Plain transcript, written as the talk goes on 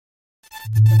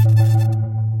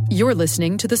You're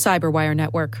listening to the Cyberwire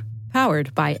Network,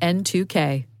 powered by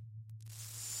N2K.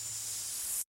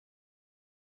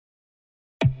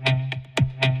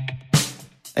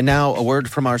 And now a word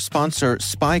from our sponsor,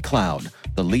 SpyCloud,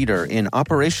 the leader in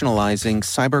operationalizing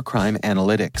cybercrime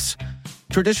analytics.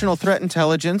 Traditional threat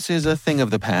intelligence is a thing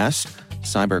of the past.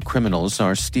 Cyber criminals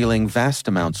are stealing vast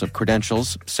amounts of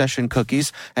credentials, session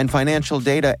cookies, and financial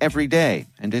data every day,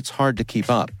 and it's hard to keep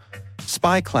up.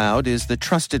 SpyCloud is the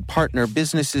trusted partner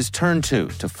businesses turn to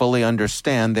fully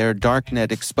understand their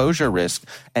darknet exposure risk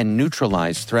and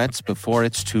neutralize threats before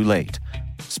it's too late.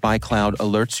 SpyCloud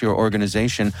alerts your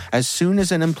organization as soon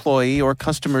as an employee or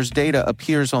customer's data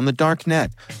appears on the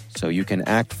darknet, so you can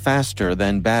act faster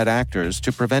than bad actors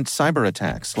to prevent cyber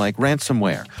attacks like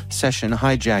ransomware, session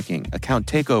hijacking, account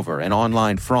takeover, and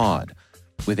online fraud.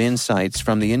 With insights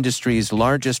from the industry's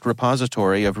largest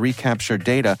repository of recaptured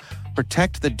data,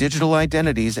 protect the digital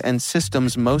identities and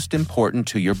systems most important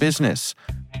to your business.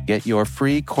 Get your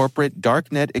free corporate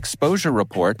darknet exposure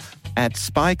report at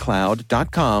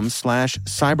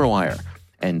spycloud.com/cyberwire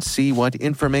and see what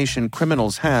information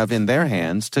criminals have in their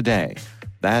hands today.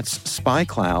 That's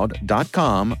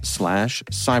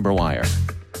spycloud.com/cyberwire.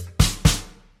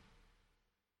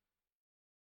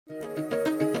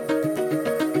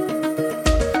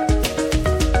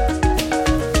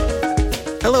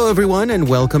 Hello, everyone, and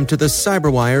welcome to the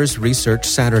CyberWire's Research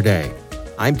Saturday.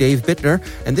 I'm Dave Bittner,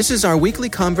 and this is our weekly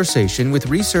conversation with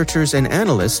researchers and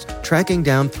analysts tracking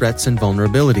down threats and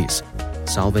vulnerabilities,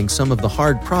 solving some of the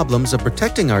hard problems of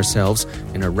protecting ourselves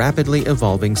in a rapidly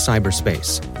evolving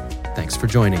cyberspace. Thanks for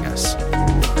joining us.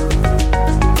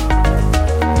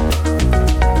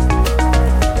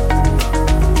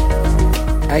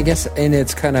 I guess in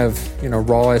its kind of,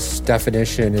 rawest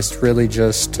definition, it's really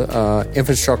just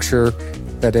infrastructure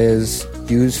that is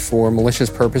used for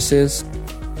malicious purposes.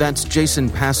 That's Jason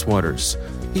Passwaters.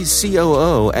 He's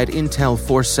COO at Intel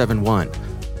 471.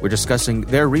 We're discussing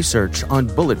their research on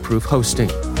bulletproof hosting.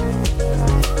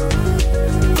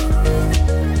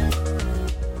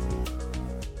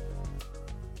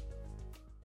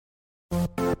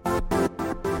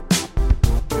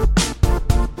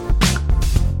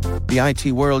 The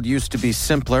IT world used to be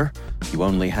simpler. You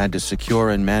only had to secure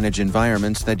and manage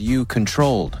environments that you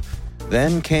controlled.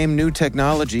 Then came new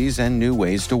technologies and new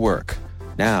ways to work.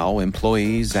 Now,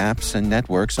 employees, apps, and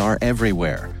networks are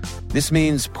everywhere. This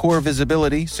means poor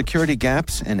visibility, security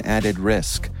gaps, and added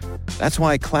risk. That's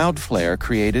why Cloudflare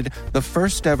created the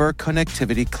first-ever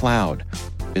connectivity cloud.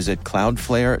 Visit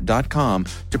cloudflare.com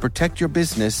to protect your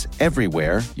business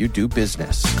everywhere you do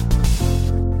business.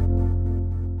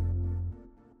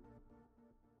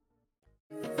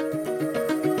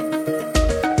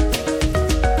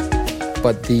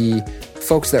 But the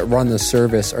folks that run the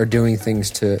service are doing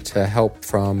things to help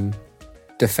from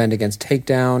defend against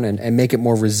takedown and make it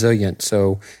more resilient,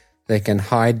 so they can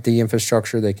hide the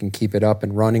infrastructure, they can keep it up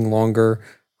and running longer,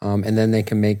 and then they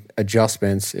can make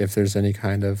adjustments if there's any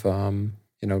kind of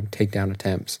takedown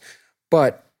attempts.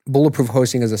 But bulletproof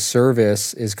hosting as a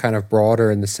service is kind of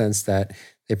broader in the sense that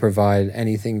they provide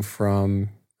anything from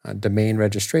domain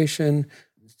registration,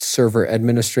 server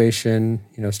administration,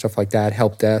 stuff like that,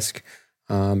 help desk.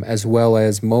 As well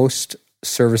as most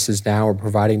services now are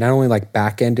providing not only like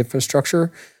back-end infrastructure,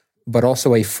 but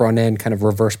also a front-end kind of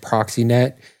reverse proxy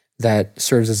net that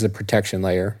serves as a protection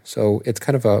layer. So it's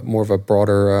kind of more of a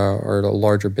broader or a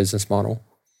larger business model.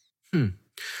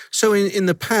 So in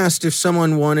the past, if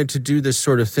someone wanted to do this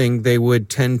sort of thing, they would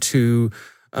tend to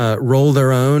roll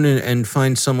their own and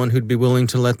find someone who'd be willing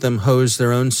to let them hose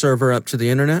their own server up to the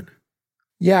internet?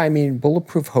 Yeah, I mean,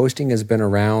 bulletproof hosting has been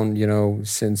around,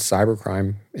 since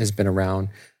cybercrime has been around.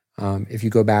 If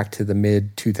you go back to the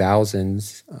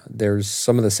mid-2000s, there's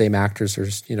some of the same actors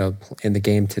in the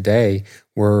game today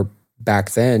were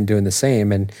back then doing the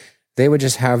same. And they would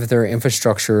just have their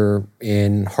infrastructure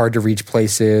in hard-to-reach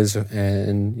places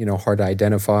and, hard to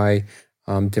identify,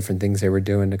 different things they were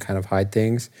doing to kind of hide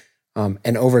things.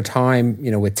 And over time,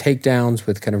 with takedowns,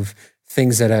 with kind of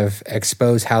things that have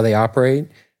exposed how they operate,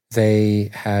 they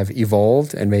have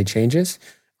evolved and made changes.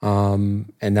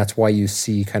 And that's why you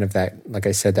see kind of that, like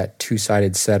I said, that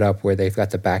two-sided setup where they've got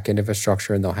the back-end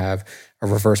infrastructure and they'll have a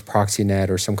reverse proxy net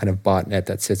or some kind of botnet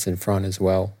that sits in front as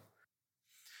well.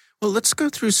 Well, let's go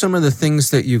through some of the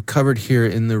things that you've covered here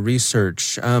in the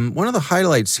research. One of the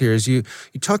highlights here is you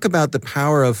talk about the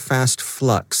power of fast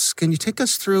flux. Can you take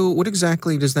us through what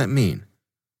exactly does that mean?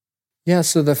 Yeah,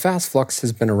 so the fast flux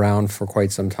has been around for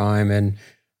quite some time, and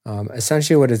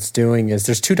essentially what it's doing is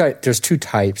there's two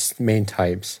types, main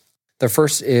types. The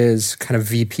first is kind of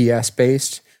VPS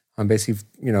based. basically,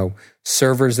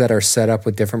 servers that are set up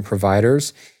with different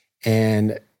providers.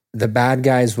 And the bad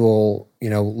guys will,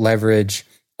 leverage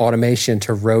automation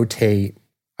to rotate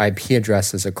IP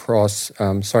addresses across,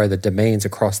 the domains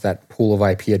across that pool of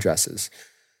IP addresses.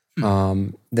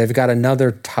 They've got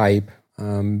another type.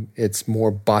 It's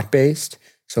more bot-based.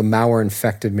 So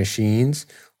malware-infected machines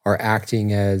are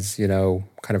acting as,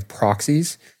 kind of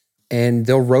proxies. And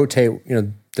they'll rotate,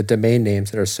 the domain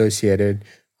names that are associated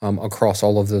across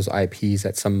all of those IPs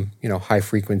at some, high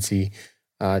frequency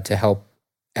to help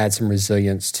add some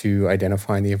resilience to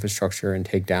identifying the infrastructure and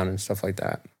takedown and stuff like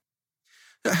that.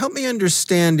 Help me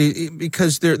understand,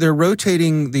 because they're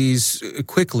rotating these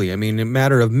quickly. I mean, a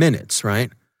matter of minutes,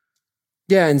 right?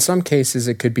 Yeah, in some cases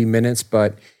it could be minutes,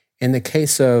 but in the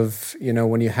case of,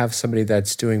 when you have somebody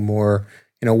that's doing more,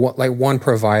 like one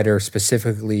provider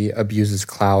specifically abuses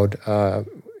cloud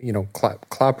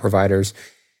providers,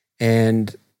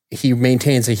 and he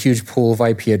maintains a huge pool of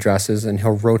IP addresses, and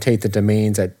he'll rotate the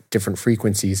domains at different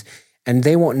frequencies, and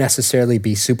they won't necessarily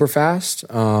be super fast.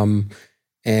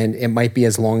 And it might be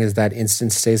as long as that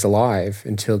instance stays alive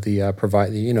until the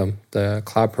the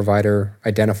cloud provider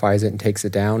identifies it and takes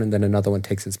it down, and then another one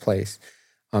takes its place.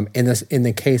 In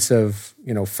the case of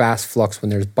fast flux,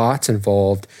 when there's bots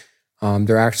involved,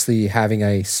 they're actually having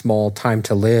a small time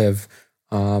to live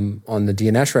on the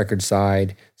DNS record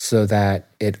side, so that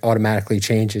it automatically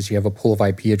changes. You have a pool of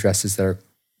IP addresses that are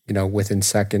within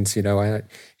seconds. It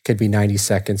could be 90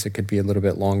 seconds. It could be a little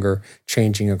bit longer,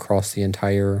 changing across the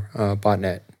entire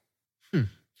botnet.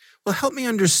 Well, help me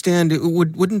understand.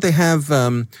 Wouldn't they have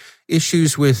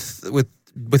issues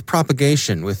with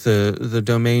propagation, with the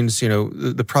domains?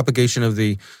 The propagation of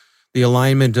the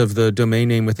alignment of the domain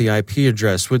name with the IP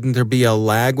address. Wouldn't there be a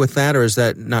lag with that, or is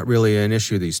that not really an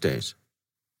issue these days?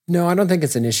 No, I don't think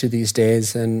it's an issue these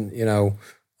days, and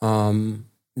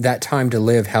that time to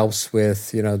live helps with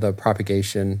the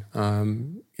propagation.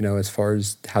 As far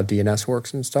as how DNS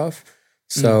works and stuff.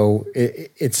 So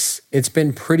it's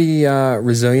been pretty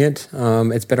resilient.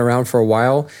 It's been around for a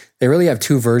while. They really have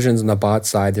two versions on the bot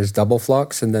side. There's double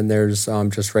flux, and then there's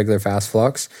just regular fast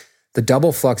flux. The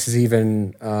double flux is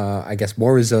even,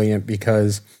 more resilient,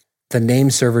 because the name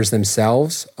servers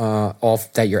themselves, all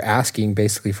that you're asking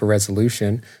basically for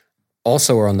resolution,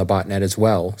 also are on the botnet as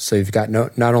well. So you've got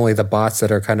not only the bots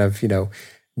that are kind of,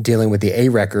 dealing with the A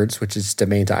records, which is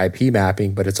domain to IP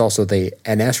mapping, but it's also the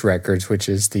NS records, which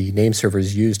is the name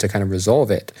servers used to kind of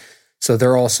resolve it. So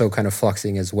they're also kind of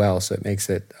fluxing as well. So it makes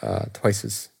it twice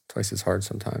as hard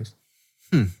sometimes.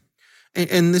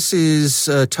 And this is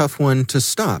a tough one to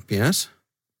stop, yes?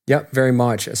 Yep, very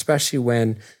much, especially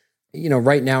when,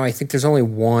 right now I think there's only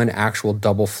one actual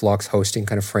double flux hosting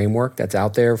kind of framework that's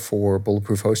out there for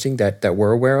bulletproof hosting that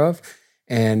we're aware of.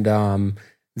 And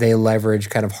they leverage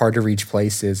kind of hard to reach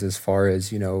places as far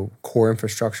as, core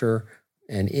infrastructure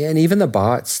and even the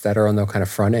bots that are on the kind of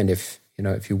front end, if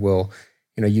you will.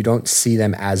 You don't see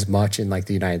them as much in like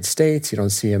the United States. You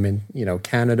don't see them in,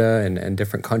 Canada and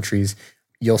different countries.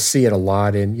 You'll see it a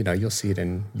lot in, you'll see it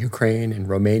in Ukraine and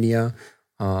Romania.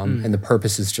 And the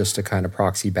purpose is just to kind of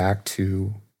proxy back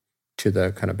to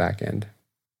the kind of back end.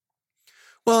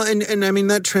 Well, and I mean,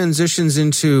 that transitions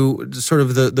into sort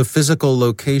of the physical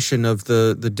location of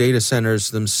the data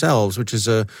centers themselves, which is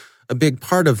a big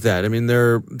part of that. I mean,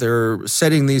 they're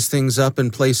setting these things up in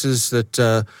places that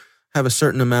have a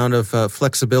certain amount of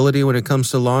flexibility when it comes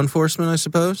to law enforcement, I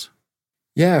suppose?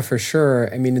 Yeah, for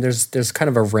sure. I mean, there's kind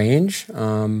of a range.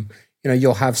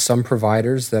 You'll have some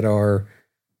providers that are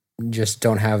just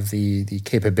don't have the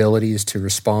capabilities to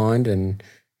respond, and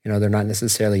they're not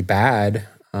necessarily bad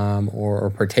or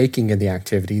partaking in the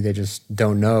activity. They just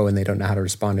don't know, and they don't know how to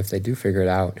respond if they do figure it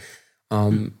out.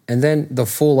 And then the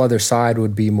full other side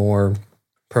would be more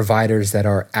providers that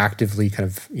are actively kind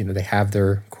of, they have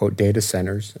their quote data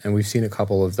centers, and we've seen a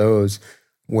couple of those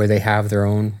where they have their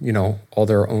own, all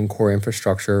their own core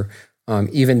infrastructure,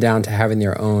 even down to having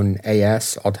their own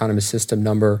AS, autonomous system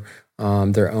number,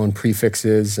 their own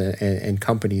prefixes and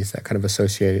companies that kind of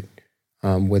associate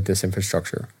with this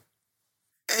infrastructure.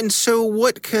 And so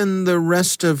what can the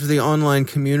rest of the online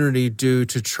community do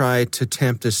to try to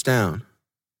tamp this down?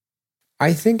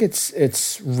 I think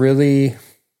it's really,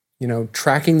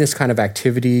 tracking this kind of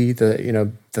activity,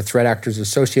 the threat actors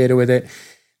associated with it.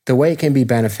 The way it can be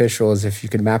beneficial is if you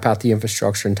can map out the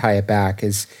infrastructure and tie it back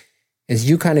is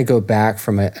you kind of go back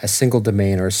from a single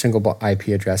domain or a single IP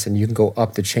address, and you can go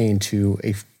up the chain to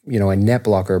a net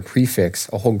block or a prefix,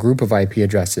 a whole group of IP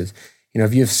addresses.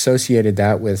 If you've associated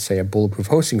that with, say, a bulletproof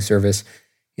hosting service,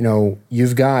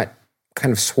 you've got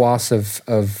kind of swaths of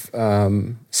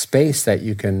space that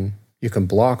you can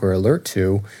block or alert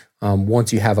to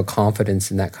once you have a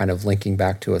confidence in that kind of linking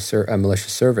back to a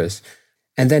malicious service.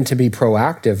 And then to be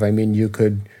proactive, I mean, you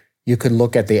could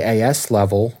look at the AS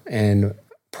level and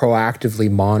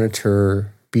proactively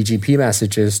monitor BGP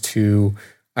messages to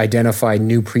identify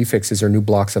new prefixes or new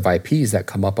blocks of IPs that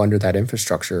come up under that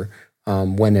infrastructure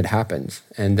when it happens,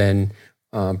 and then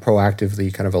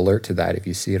proactively kind of alert to that if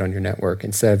you see it on your network,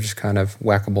 instead of just kind of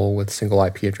whack-a-mole with single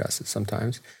IP addresses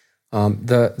sometimes.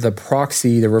 The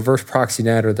proxy, the reverse proxy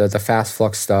net, or the fast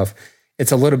flux stuff,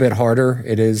 it's a little bit harder.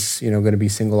 It is, going to be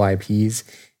single IPs.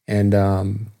 And,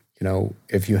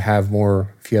 if you have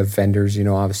vendors,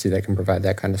 obviously that can provide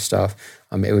that kind of stuff,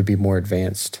 it would be more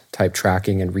advanced type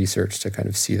tracking and research to kind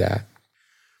of see that.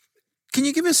 Can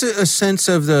you give us a sense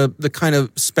of the kind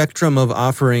of spectrum of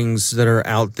offerings that are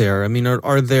out there? I mean,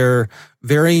 are there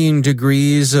varying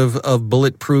degrees of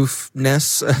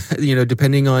bulletproofness,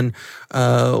 depending on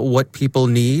what people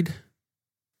need?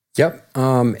 Yep.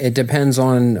 It depends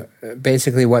on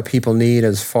basically what people need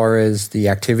as far as the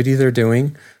activity they're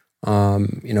doing.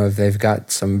 If they've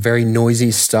got some very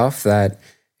noisy stuff that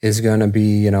is going to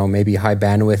be, maybe high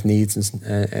bandwidth needs,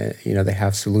 and they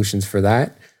have solutions for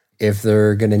that. If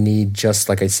they're going to need, just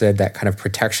like I said, that kind of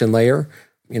protection layer,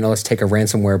 let's take a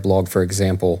ransomware blog, for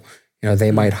example. They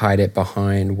might hide it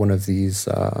behind one of these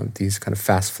kind of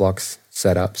fast flux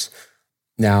setups.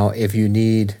 Now, if you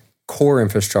need core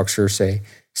infrastructure, say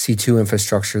C2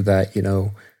 infrastructure that,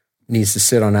 needs to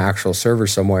sit on an actual server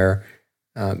somewhere,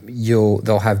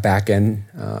 they'll have backend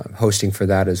hosting for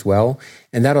that as well.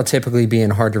 And that'll typically be in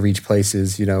hard to reach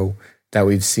places, that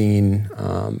we've seen,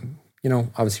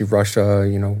 obviously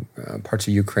Russia, parts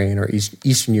of Ukraine, or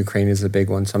Eastern Ukraine is a big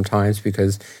one sometimes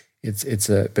because it's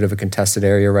a bit of a contested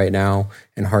area right now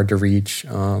and hard to reach.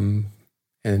 And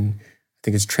I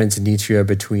think it's Transnistria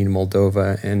between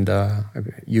Moldova and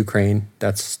Ukraine.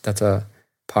 That's a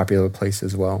popular place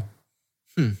as well.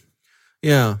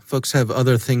 Yeah, folks have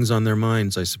other things on their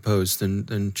minds, I suppose,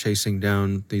 than chasing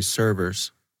down these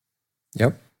servers.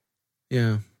 Yep.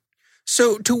 Yeah.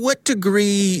 So to what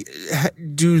degree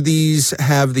do these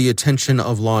have the attention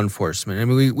of law enforcement? I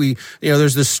mean, we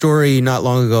there's this story not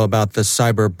long ago about the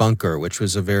cyber bunker, which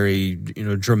was a very,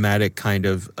 dramatic kind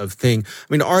of thing. I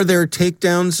mean, are there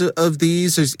takedowns of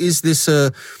these? Is this,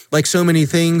 like so many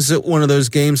things, one of those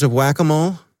games of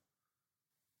whack-a-mole?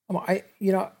 I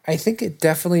think it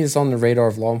definitely is on the radar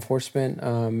of law enforcement.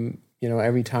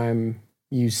 Every time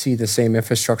you see the same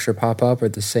infrastructure pop up or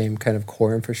the same kind of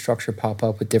core infrastructure pop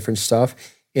up with different stuff,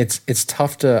 it's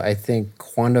tough to, I think,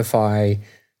 quantify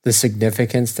the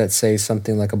significance that, say,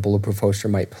 something like a bulletproof hoster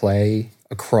might play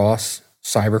across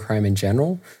cybercrime in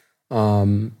general.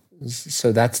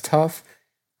 So that's tough.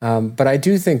 But I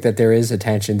do think that there is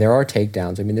attention. There are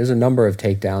takedowns. I mean, there's a number of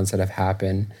takedowns that have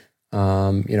happened.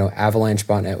 Avalanche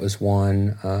Botnet was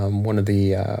one of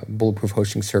the bulletproof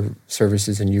hosting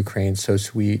services in Ukraine,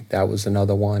 SoSuite, that was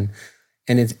another one.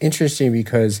 And it's interesting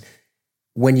because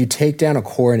when you take down a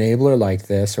core enabler like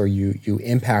this, or you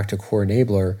impact a core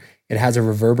enabler, it has a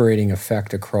reverberating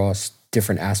effect across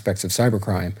different aspects of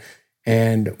cybercrime.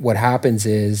 And what happens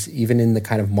is, even in the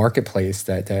kind of marketplace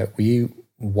that we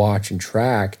watch and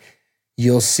track,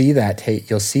 you'll see that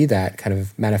kind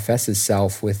of manifest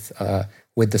itself with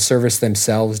the service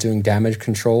themselves doing damage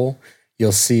control.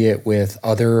 You'll see it with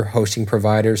other hosting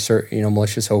providers,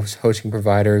 malicious hosting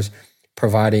providers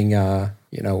providing,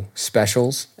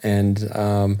 specials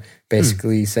and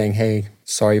basically saying, hey,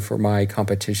 sorry for my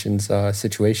competition's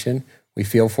situation. We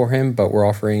feel for him, but we're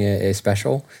offering a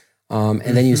special. And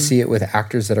then you see it with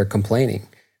actors that are complaining,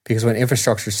 because when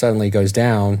infrastructure suddenly goes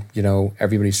down,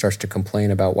 everybody starts to complain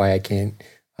about why I can't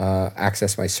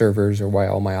access my servers, or why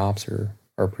all my ops are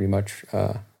pretty much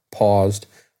paused.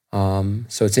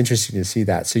 So it's interesting to see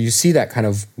that. So you see that kind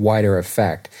of wider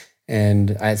effect.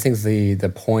 And I think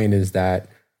the point is that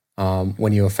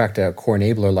when you affect a core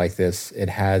enabler like this, it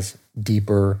has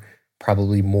deeper,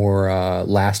 probably more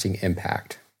lasting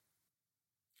impact.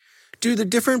 Do the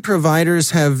different providers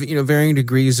have, varying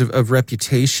degrees of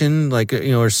reputation? Like,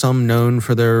 are some known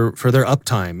for their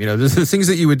uptime? The things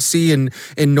that you would see in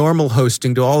normal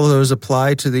hosting, do all of those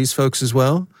apply to these folks as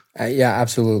well? Yeah,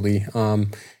 absolutely.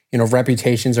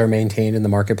 Reputations are maintained in the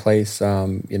marketplace.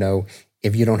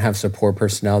 If you don't have support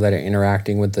personnel that are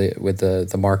interacting with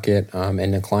the market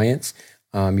and the clients,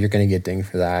 you're going to get dinged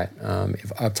for that.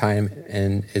 If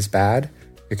uptime is bad,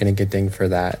 you're going to get dinged for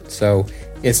that. So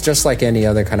it's just like any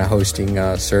other kind of hosting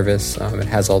service. It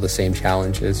has all the same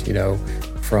challenges,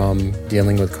 from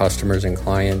dealing with customers and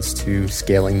clients to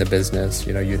scaling the business,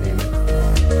 you name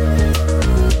it.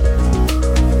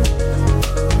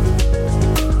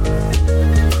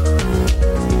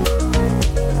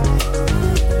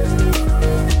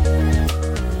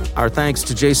 Our thanks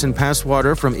to Jason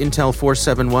Passwater from Intel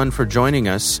 471 for joining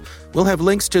us. We'll have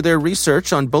links to their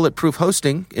research on Bulletproof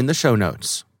Hosting in the show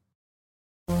notes.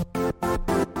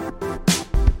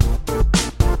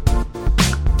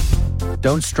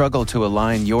 Don't struggle to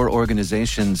align your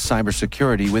organization's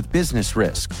cybersecurity with business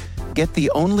risk. Get the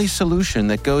only solution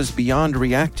that goes beyond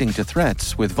reacting to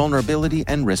threats with vulnerability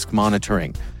and risk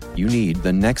monitoring. You need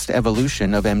the next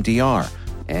evolution of MDR,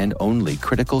 and only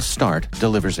Critical Start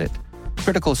delivers it.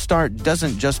 Critical Start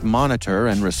doesn't just monitor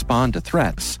and respond to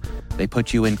threats. They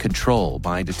put you in control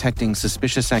by detecting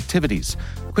suspicious activities,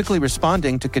 quickly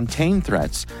responding to contain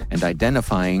threats, and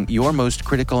identifying your most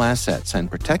critical assets and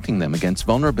protecting them against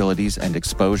vulnerabilities and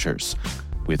exposures.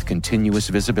 With continuous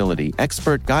visibility,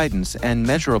 expert guidance, and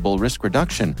measurable risk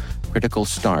reduction, Critical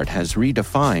Start has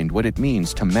redefined what it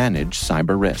means to manage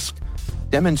cyber risk.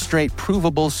 Demonstrate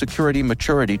provable security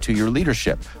maturity to your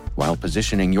leadership while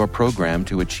positioning your program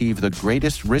to achieve the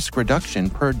greatest risk reduction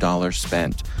per dollar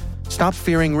spent. Stop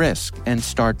fearing risk and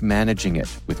start managing it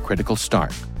with Critical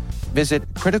Start. Visit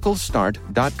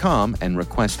criticalstart.com and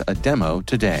request a demo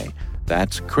today.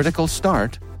 That's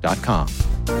criticalstart.com.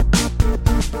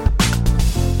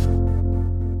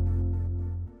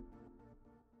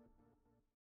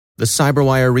 The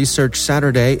CyberWire Research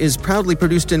Saturday is proudly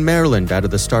produced in Maryland out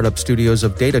of the startup studios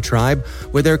of Data Tribe,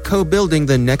 where they're co-building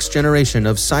the next generation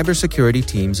of cybersecurity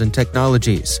teams and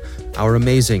technologies. Our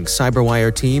amazing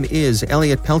CyberWire team is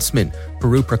Elliot Peltzman,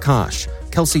 Puru Prakash,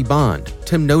 Kelsey Bond,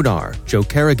 Tim Nodar, Joe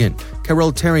Kerrigan,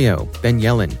 Carol Terrio, Ben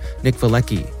Yellen, Nick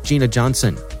Valecki, Gina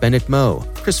Johnson, Bennett Moe,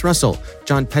 Chris Russell,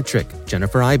 John Petrick,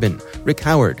 Jennifer Iben, Rick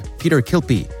Howard, Peter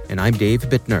Kilpie, and I'm Dave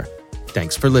Bittner.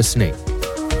 Thanks for listening.